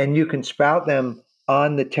 And you can sprout them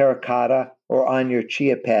on the terracotta or on your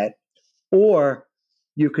chia pet, or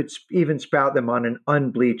you could even sprout them on an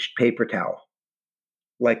unbleached paper towel.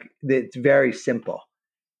 Like it's very simple.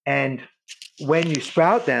 And when you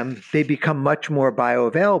sprout them, they become much more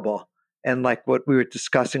bioavailable. And like what we were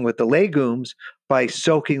discussing with the legumes, by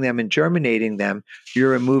soaking them and germinating them,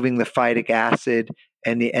 you're removing the phytic acid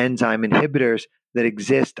and the enzyme inhibitors that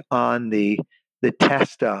exist on the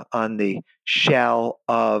testa, on the shell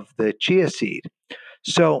of the chia seed.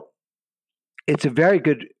 So it's a very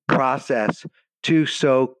good process to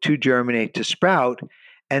soak, to germinate, to sprout.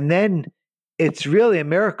 And then it's really a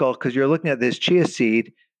miracle because you're looking at this chia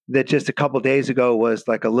seed that just a couple days ago was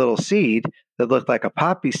like a little seed that looked like a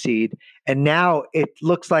poppy seed. And now it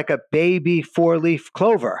looks like a baby 4-leaf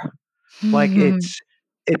clover. Like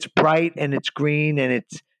it's bright and it's green and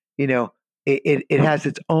it's, it has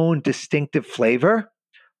its own distinctive flavor,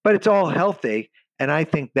 but it's all healthy. And I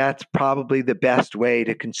think that's probably the best way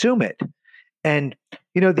to consume it. And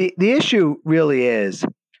the issue really is,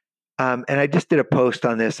 and I just did a post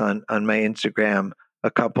on this on my Instagram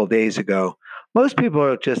a couple days ago. Most people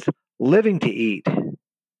are just living to eat.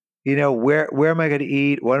 Where am I going to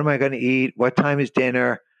eat? What am I going to eat? What time is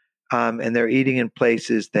dinner? And they're eating in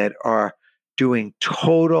places that are doing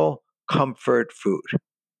total comfort food,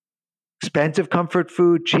 expensive comfort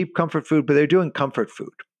food, cheap comfort food, but they're doing comfort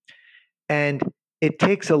food. And it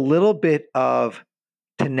takes a little bit of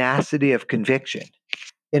tenacity of conviction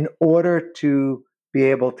in order to be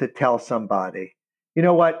able to tell somebody, you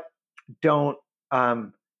know what, don't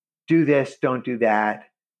do this, don't do that.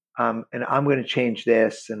 And I'm going to change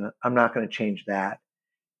this and I'm not going to change that.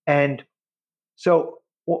 And so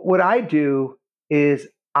what I do is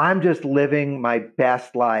I'm just living my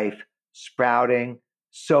best life, sprouting,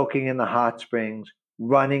 soaking in the hot springs,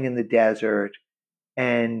 running in the desert,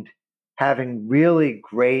 and having really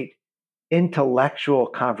great intellectual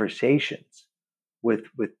conversations with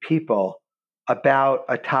people about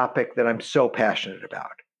a topic that I'm so passionate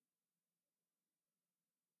about.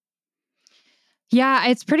 Yeah,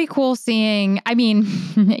 it's pretty cool seeing. I mean,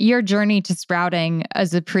 your journey to sprouting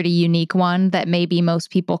is a pretty unique one that maybe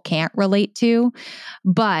most people can't relate to,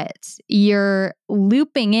 but you're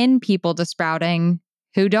looping in people to sprouting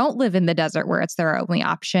who don't live in the desert where it's their only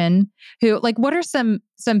option. What are some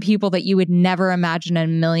people that you would never imagine in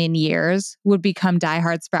a million years would become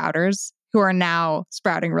diehard sprouters who are now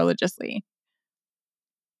sprouting religiously?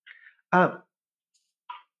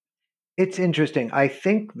 It's interesting. I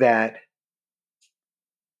think that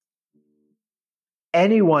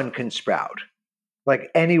anyone can sprout. Like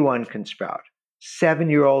anyone can sprout.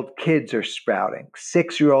 7-year-old kids are sprouting.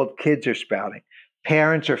 6-year-old kids are sprouting.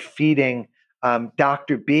 Parents are feeding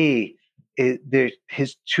Dr. B,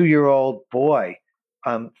 his 2-year-old boy,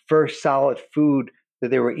 first solid food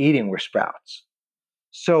that they were eating were sprouts.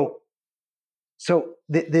 So So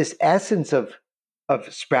this essence of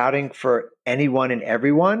sprouting for anyone and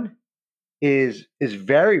everyone is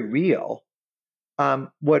very real.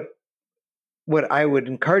 What I would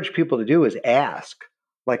encourage people to do is ask,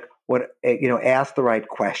 like, ask the right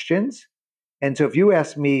questions. And so if you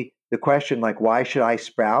ask me the question, like, why should I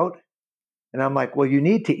sprout? And I'm like, well, you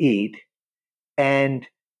need to eat, and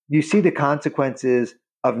you see the consequences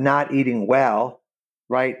of not eating well,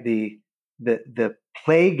 right? The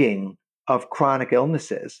plaguing of chronic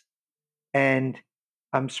illnesses, and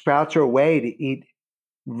sprouts are a way to eat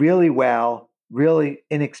really well, really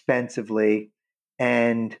inexpensively,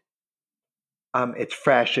 and it's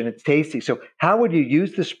fresh and it's tasty. So how would you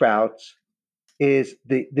use the sprouts? Is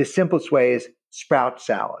the simplest way is sprout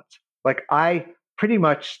salads. Like, I pretty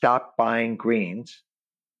much stopped buying greens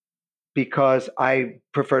because I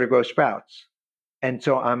prefer to grow sprouts. And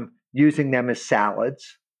so I'm using them as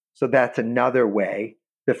salads. So that's another way.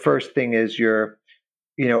 The first thing is you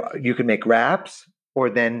can make wraps, or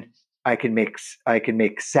then I can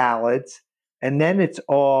make salads. And then it's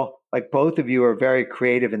all, like, both of you are very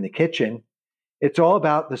creative in the kitchen. It's all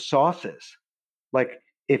about the sauces. Like,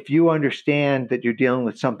 if you understand that you're dealing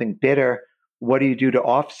with something bitter, what do you do to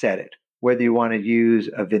offset it? Whether you want to use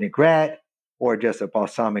a vinaigrette, or just a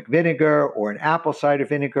balsamic vinegar, or an apple cider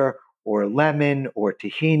vinegar, or a lemon, or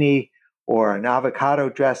tahini, or an avocado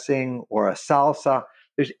dressing, or a salsa.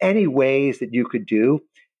 There's any ways that you could do.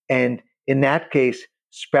 And in that case,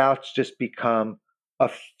 sprouts just become a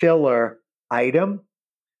filler item,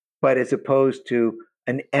 but as opposed to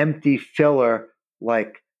an empty filler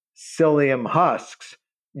like psyllium husks,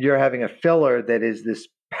 you're having a filler that is this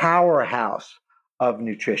powerhouse of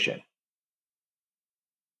nutrition.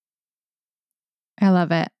 I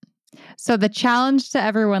love it. So the challenge to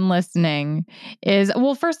everyone listening is,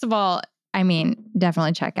 well, first of all, I mean,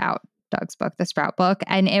 definitely check out Doug's book, The Sprout Book,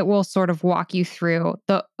 and it will sort of walk you through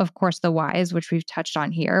of course, the whys, which we've touched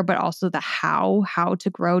on here, but also the how to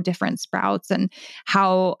grow different sprouts and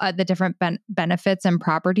how the different benefits and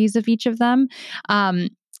properties of each of them.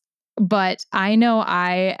 But I know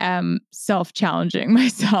I am self-challenging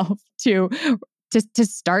myself to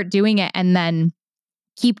start doing it and then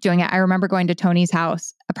keep doing it. I remember going to Tony's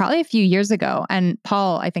house probably a few years ago, and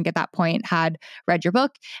Paul, I think at that point, had read your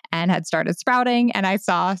book and had started sprouting, and I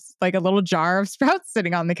saw like a little jar of sprouts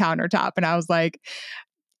sitting on the countertop, and I was like,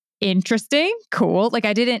 interesting, cool. Like,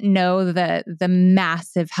 I didn't know the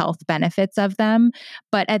massive health benefits of them,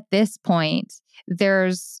 but at this point,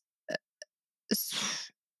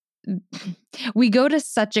 we go to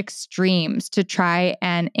such extremes to try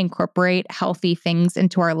and incorporate healthy things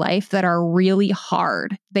into our life that are really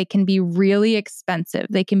hard. They can be really expensive.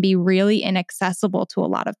 They can be really inaccessible to a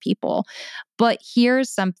lot of people. But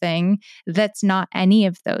here's something that's not any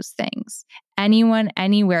of those things. Anyone,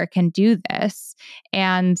 anywhere can do this.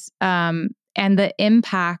 And the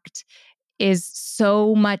impact is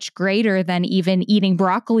so much greater than even eating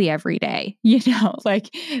broccoli every day. Like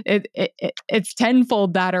it's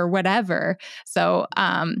tenfold that or whatever. So,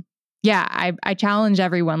 yeah, I challenge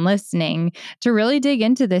everyone listening to really dig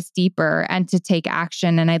into this deeper and to take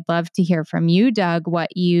action. And I'd love to hear from you, Doug, what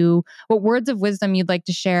words of wisdom you'd like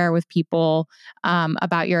to share with people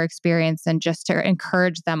about your experience and just to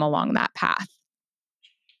encourage them along that path.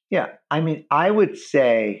 Yeah, I mean, I would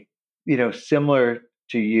say, similar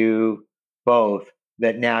to you both,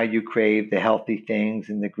 that now you crave the healthy things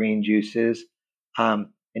and the green juices, and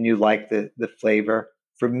you like the flavor.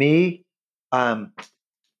 For me, I'm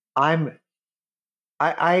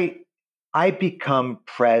I become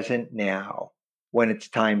present now when it's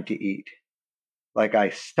time to eat. Like, I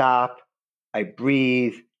stop, I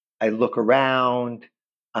breathe, I look around,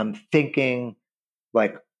 I'm thinking,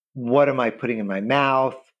 like, what am I putting in my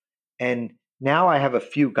mouth? And now I have a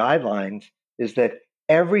few guidelines, is that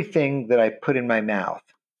everything that I put in my mouth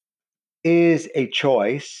is a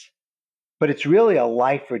choice, but it's really a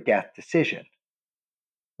life or death decision.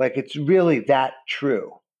 Like, it's really that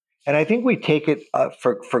true. And I think we take it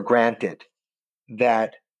for granted,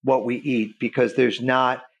 that what we eat, because there's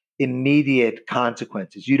not immediate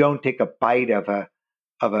consequences. You don't take a bite of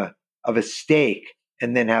a steak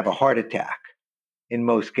and then have a heart attack in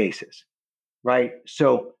most cases, right?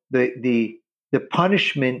 So the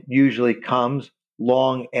punishment usually comes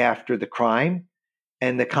long after the crime,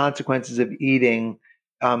 and the consequences of eating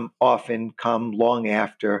often come long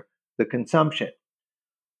after the consumption.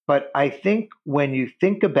 But I think when you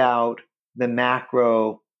think about the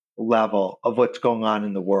macro level of what's going on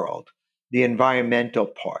in the world, the environmental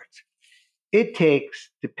parts, it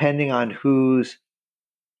takes, depending on whose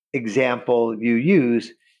example you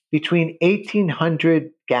use, between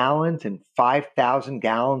 1,800 gallons and 5,000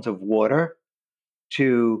 gallons of water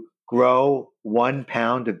to grow 1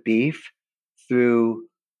 pound of beef through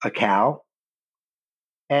a cow.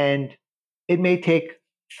 And it may take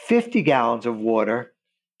 50 gallons of water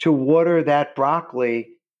to water that broccoli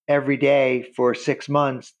every day for 6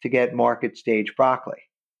 months to get market stage broccoli.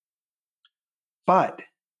 But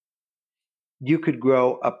you could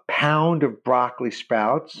grow a pound of broccoli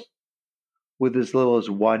sprouts with as little as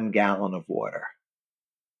 1 gallon of water.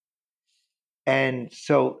 And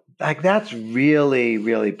so, like, that's really,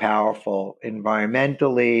 really powerful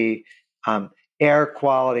environmentally, air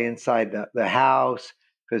quality inside the house,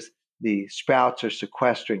 because the sprouts are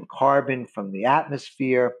sequestering carbon from the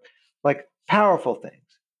atmosphere, like powerful things.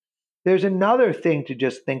 There's another thing to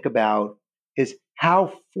just think about is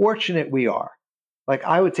how fortunate we are. Like,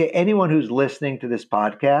 I would say anyone who's listening to this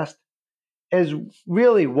podcast has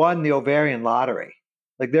really won the ovarian lottery.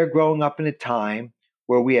 Like, they're growing up in a time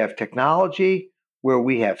where we have technology, where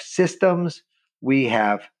we have systems, we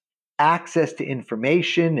have access to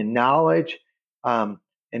information and knowledge and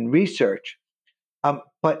research.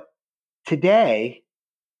 But today,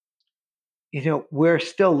 we're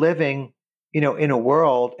still living, in a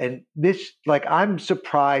world, and this, like, I'm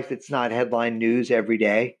surprised it's not headline news every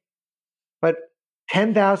day, but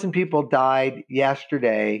 10,000 people died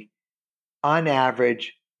yesterday on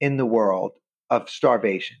average in the world of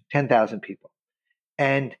starvation, 10,000 people.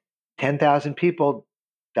 And 10,000 people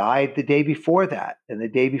died the day before that and the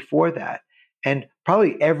day before that. And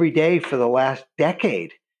probably every day for the last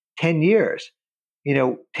decade, 10 years,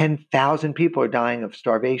 10,000 people are dying of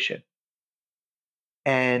starvation.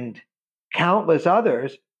 And countless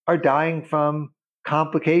others are dying from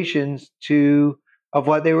complications of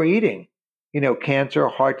what they were eating. Cancer,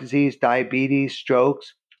 heart disease, diabetes,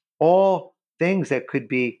 strokes, all things that could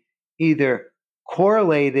be either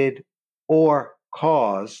correlated or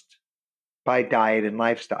caused by diet and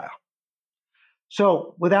lifestyle.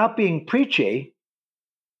 So, without being preachy,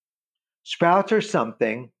 sprouts are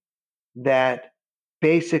something that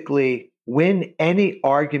basically win any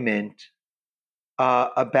argument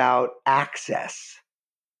about access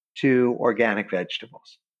to organic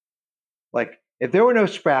vegetables. Like, if there were no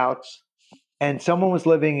sprouts and someone was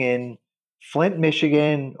living in Flint,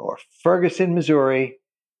 Michigan, or Ferguson, Missouri,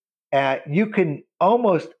 you can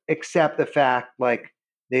almost accept the fact, like,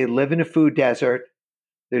 they live in a food desert.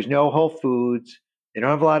 There's no Whole Foods. They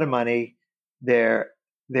don't have a lot of money. They're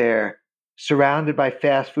surrounded by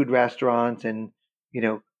fast food restaurants and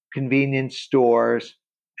convenience stores,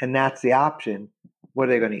 and that's the option. What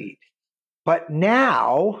are they going to eat? But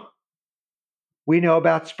now we know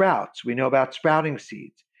about sprouts. We know about sprouting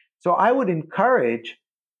seeds. So I would encourage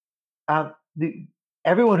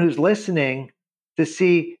everyone who's listening to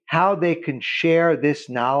see how they can share this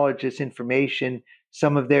knowledge, this information,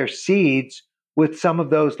 some of their seeds with some of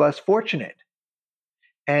those less fortunate.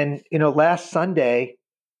 And, last Sunday,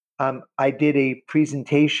 I did a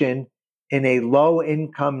presentation in a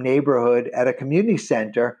low-income neighborhood at a community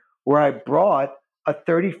center where I brought a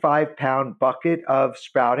 35-pound bucket of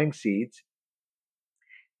sprouting seeds,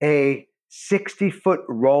 a 60-foot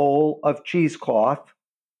roll of cheesecloth,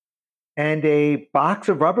 and a box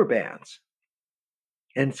of rubber bands.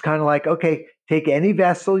 And it's kind of like, okay, take any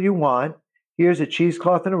vessel you want. Here's a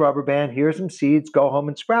cheesecloth and a rubber band. Here's some seeds. Go home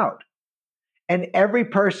and sprout. And every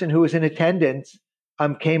person who was in attendance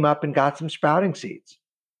came up and got some sprouting seeds.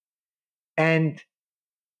 And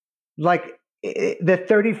like the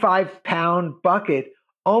 35-pound bucket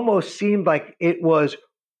almost seemed like it was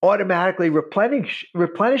automatically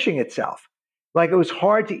replenishing itself. Like, it was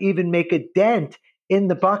hard to even make a dent in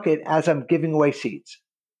the bucket as I'm giving away seeds.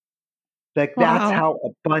 Like, Wow. That's how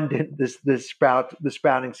abundant the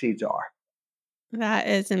sprouting seeds are. That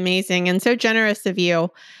is amazing and so generous of you.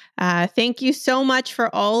 Thank you so much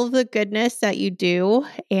for all of the goodness that you do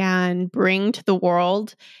and bring to the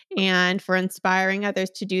world, and for inspiring others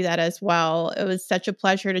to do that as well. It was such a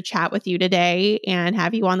pleasure to chat with you today and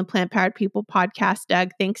have you on the Plant Powered People podcast,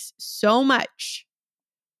 Doug. Thanks so much.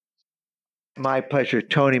 My pleasure.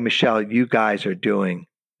 Tony, Michelle, you guys are doing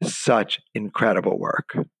such incredible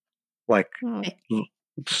work.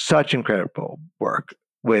 Such incredible work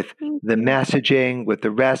with the messaging, with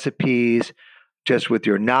the recipes, just with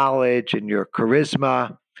your knowledge and your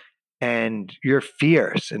charisma, and you're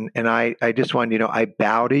fierce. And I just want I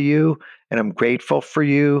bow to you, and I'm grateful for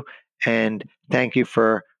you, and thank you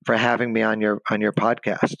for having me on your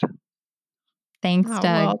podcast. Thanks, Doug.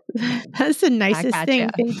 Well, that's the nicest thing.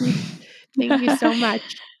 Thank you. Thank you so much.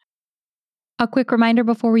 A quick reminder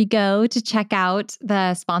before we go to check out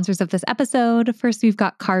the sponsors of this episode. First, we've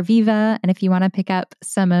got Carviva. And if you want to pick up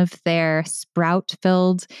some of their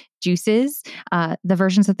sprout-filled juices, the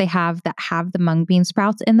versions that they have that have the mung bean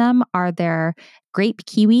sprouts in them are their grape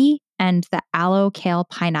kiwi and the aloe kale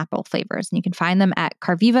pineapple flavors. And you can find them at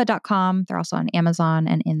carviva.com. They're also on Amazon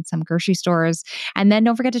and in some grocery stores. And then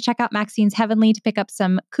don't forget to check out Maxine's Heavenly to pick up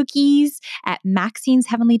some cookies at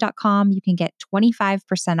maxinesheavenly.com. You can get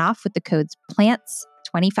 25% off with the codes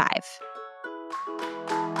PLANTS25.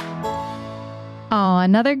 Oh,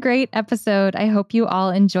 another great episode. I hope you all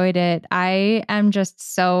enjoyed it. I am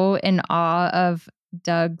just so in awe of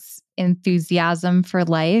Doug's enthusiasm for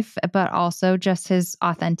life, but also just his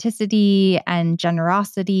authenticity and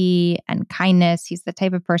generosity and kindness. He's the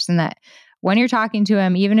type of person that when you're talking to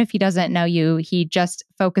him, even if he doesn't know you, he just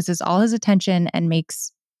focuses all his attention and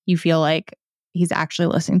makes you feel like he's actually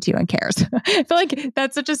listening to you and cares. I feel like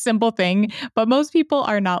that's such a simple thing, but most people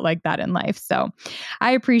are not like that in life. So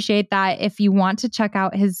I appreciate that. If you want to check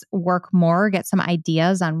out his work more, get some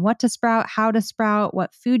ideas on what to sprout, how to sprout,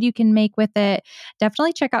 what food you can make with it,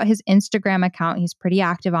 definitely check out his Instagram account. He's pretty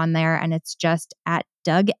active on there, and it's just at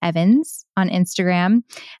Doug Evans on Instagram.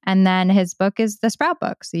 And then his book is The Sprout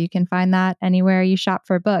Book. So you can find that anywhere you shop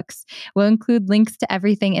for books. We'll include links to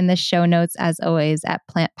everything in the show notes, as always, at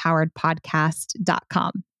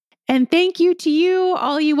plantpoweredpodcast.com. And thank you to you,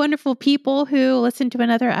 all you wonderful people who listen to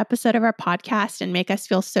another episode of our podcast and make us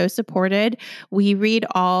feel so supported. We read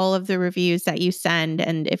all of the reviews that you send.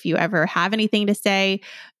 And if you ever have anything to say,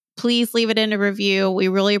 please leave it in a review. We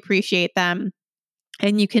really appreciate them.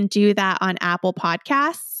 And you can do that on Apple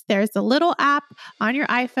Podcasts. There's a little app on your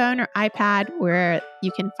iPhone or iPad where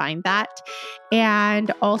you can find that.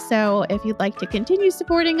 And also, if you'd like to continue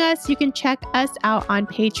supporting us, you can check us out on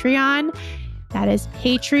Patreon. That is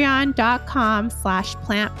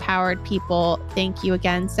patreon.com/plantpoweredpeople. Thank you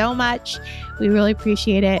again so much. We really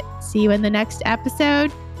appreciate it. See you in the next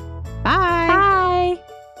episode. Bye.